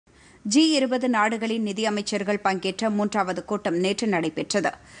G20 நாடுகளின் நிதியமைச்சர்கள் பங்கேற்ற மூன்றாவது கூட்டம் நேற்று நடைபெற்றது.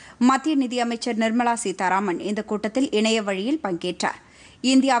 மத்திய நிதியமைச்சர் நிர்மலா சீதாராமன் இந்த கூட்டத்தில் இணைய வழியில் பங்கேற்றார்.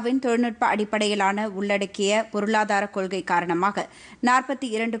 இந்தியாவின் தொழில்நுட்ப அடிப்படையிலான உள்ளடக்கிய பொருளாதார கொள்கை காரணமாக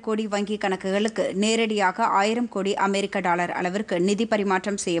 42 கோடி வங்கிக் கணக்குகளுக்கு நேரடியாக 1000 கோடி அமெரிக்க டாலர் அளவிற்கு நிதி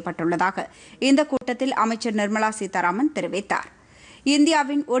பரிமாற்றம் செய்யப்பட்டுள்ளதாக இந்த கூட்டத்தில் அமைச்சர் நிர்மலா சீதாராமன் தெரிவித்தார்.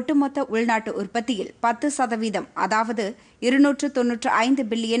 இந்தியாவின் ஒட்டுமொத்த உள்நாட்டு உற்பத்தியில் 10% அதாவது 295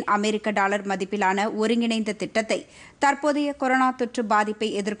 பில்லியன் அமெரிக்க டாலர் மதிப்பிலான ஒருங்கிணைந்த திட்டத்தை தற்போதைய கொரோனா தொற்று பாதிப்பை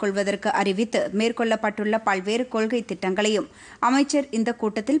எதிர்கொள்வதற்கு அறிவித்து மேற்கொள்ளப்பட்டுள்ள பல்வேறு கொள்கை திட்டங்களையும் அமைச்சர் இந்த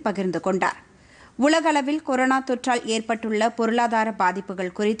கூட்டத்தில் பகிர்ந்து கொண்டார். உலகளவில் கொரோனா தொற்றால் ஏற்பட்டுள்ள பொருளாதார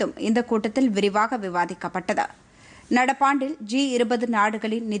பாதிப்புகள் குறித்தும் இந்த கூட்டத்தில் விரிவாக விவாதிக்கப்பட்டது. நடப்பாண்டில் G20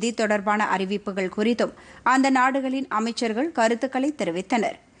 நாடுகளின் நிதி தொடர்பான அறிவிப்புகள் குறித்தும் அந்த நாடுகளின் அமைச்சர்கள் கருத்துக்களை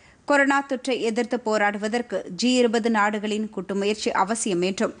தெரிவித்தனர். கொரோனா தொற்றை எதிர்த்து போராடுவதற்கு G20 நாடுகளின் கூட்டுமுயற்சி அவசியம்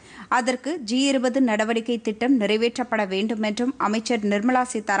என்றும் அதற்கு G20 நடவடிக்கை திட்டம் நிறைவேற்றப்பட வேண்டும் என்றும் அமைச்சர் நிர்மலா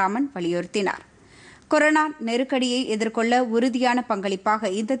சீதாராமன் வலியுறுத்தினார். கொரோனா நெருக்கடியை எதிர்கொள்ள உறுதியான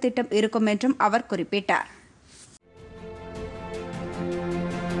பங்களிப்பாக இந்த திட்டம் இருக்கும் என்றும் அவர் குறிப்பிட்டார்.